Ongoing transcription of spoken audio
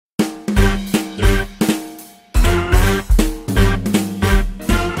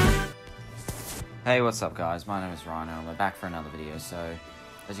Hey, what's up guys, my name is Rhino and we're back for another video. So,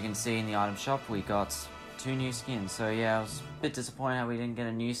 as you can see in the item shop, we got 2 new skins. So yeah, I was a bit disappointed how we didn't get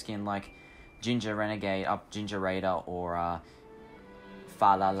a new skin like Ginger Renegade, Ginger Raider, or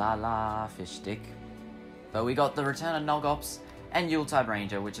Fa La La La Fish Stick. But we got the return of Nogs and Yuletide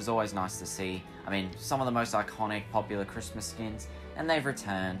Ranger, which is always nice to see. I mean, some of the most iconic, popular Christmas skins, and they've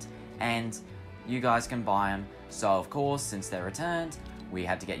returned, and you guys can buy them. So of course, since they're returned, we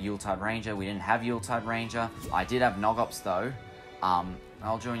had to get Yuletide Ranger. We didn't have Yuletide Ranger. I did have Nogs though.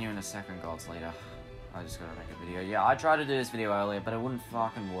 I'll join you in a second, Gods Leader. I just gotta make a video. Yeah, I tried to do this video earlier, but it wouldn't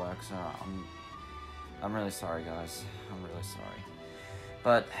fucking work, so I'm really sorry, guys. I'm really sorry.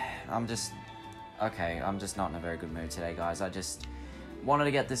 But I'm just not in a very good mood today, guys. I just wanted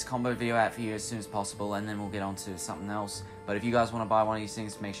to get this combo video out for you as soon as possible, and then we'll get on to something else. But if you guys want to buy one of these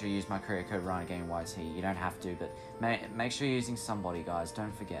things, make sure you use my creator code RhinoGamingYT. You don't have to, but make sure you're using somebody, guys.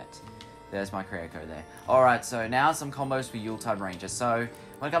 Don't forget. There's my creator code there. Alright, so now some combos for Yuletide Ranger. So,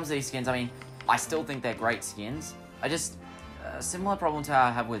 when it comes to these skins, I mean, I still think they're great skins. I just, a similar problem to how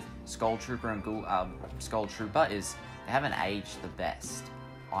I have with Skull Trooper and Ghoul, Skull Trooper is they haven't aged the best.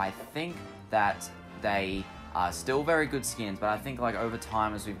 I think that they are still very good skins, but I think like over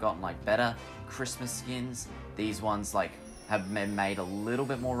time as we've gotten like better Christmas skins, these ones like have been made a little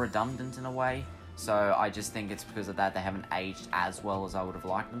bit more redundant in a way. So I just think it's because of that they haven't aged as well as I would have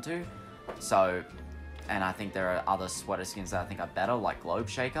liked them to. So, and I think there are other sweater skins that I think are better, like Globe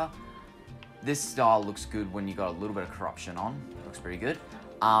Shaker. This style looks good when you got a little bit of corruption on. It looks pretty good.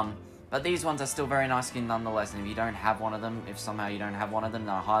 But these ones are still very nice skin nonetheless, and if you don't have one of them, if somehow you don't have one of them,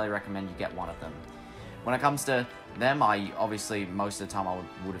 then I highly recommend you get one of them. When it comes to them, I obviously, most of the time I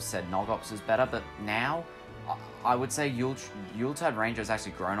would have said Nogs is better, but now, I would say Yuletide Ranger has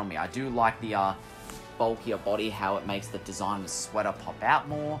actually grown on me. I do like the bulkier body, how it makes the design of the sweater pop out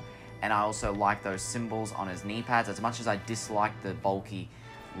more, and I also like those symbols on his knee pads, as much as I dislike the bulky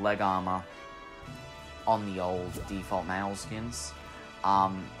leg armor on the old default male skins.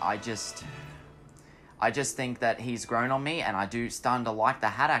 I just think that he's grown on me, and I do starting to like the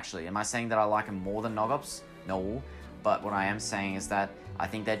hat actually. Am I saying that I like him more than Nogs? No, but what I am saying is that I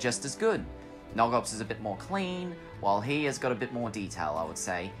think they're just as good. Nogs is a bit more clean, while he has got a bit more detail, I would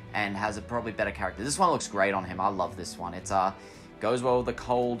say, and has a probably better character. This one looks great on him. I love this one. It's goes well with the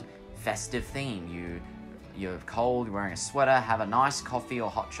cold, festive theme. You're cold, you're wearing a sweater, have a nice coffee or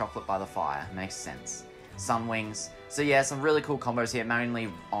hot chocolate by the fire. Makes sense. Sun wings. So yeah, some really cool combos here, mainly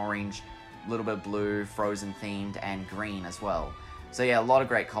orange, a little bit of blue, frozen themed, and green as well. So yeah, a lot of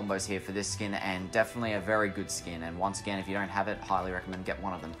great combos here for this skin, and definitely a very good skin. And once again, if you don't have it, highly recommend get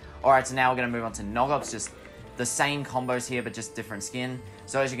one of them. Alright, so now we're going to move on to Nogs, just the same combos here, but just different skin.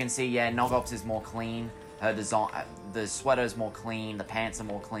 So as you can see, yeah, Nogs is more clean. Her design, the sweater is more clean, the pants are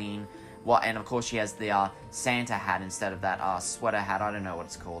more clean. And of course she has the Santa hat instead of that sweater hat. I don't know what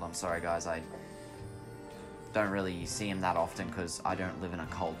it's called. I'm sorry guys, I don't really see him that often because I don't live in a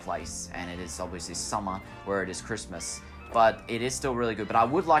cold place, and it is obviously summer where it is Christmas, but it is still really good. But I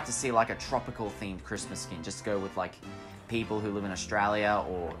would like to see like a tropical themed Christmas skin, just go with like people who live in Australia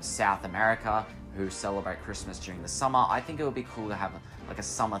or South America who celebrate Christmas during the summer. I think it would be cool to have like a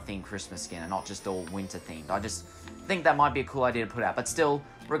summer themed Christmas skin and not just all winter themed. I just think that might be a cool idea to put out, but still,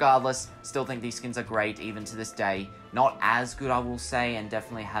 regardless, still think these skins are great even to this day. Not as good, I will say, and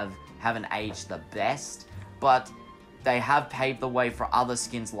definitely haven't aged the best, but they have paved the way for other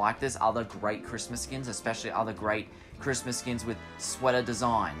skins like this, other great Christmas skins, especially other great Christmas skins with sweater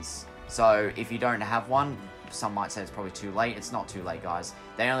designs. So if you don't have one, some might say it's probably too late. It's not too late, guys.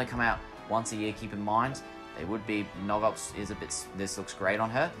 They only come out once a year, keep in mind. They would be, Nogs is a bit, this looks great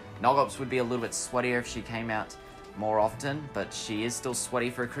on her. Nogs would be a little bit sweatier if she came out more often, but she is still sweaty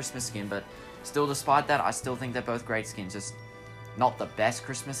for a Christmas skin. But still, despite that, I still think they're both great skins. Just not the best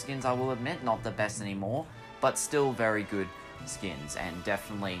Christmas skins, I will admit, not the best anymore, but still very good skins, and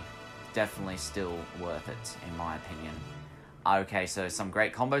definitely still worth it, in my opinion. Okay, so some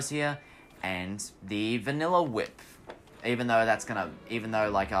great combos here, and the Vanilla Whip. Even though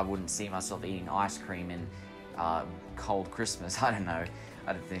like I wouldn't see myself eating ice cream in cold Christmas, I don't know.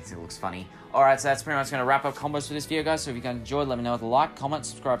 I don't think it looks funny. Alright, so that's pretty much going to wrap up combos for this video, guys. So if you guys enjoyed, let me know with a like, comment,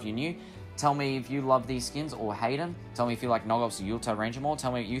 subscribe if you're new. Tell me if you love these skins or hate them. Tell me if you like Nogs or Yuletide Ranger more.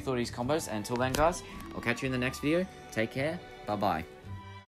 Tell me what you thought of these combos. And until then, guys, I'll catch you in the next video. Take care. Bye-bye.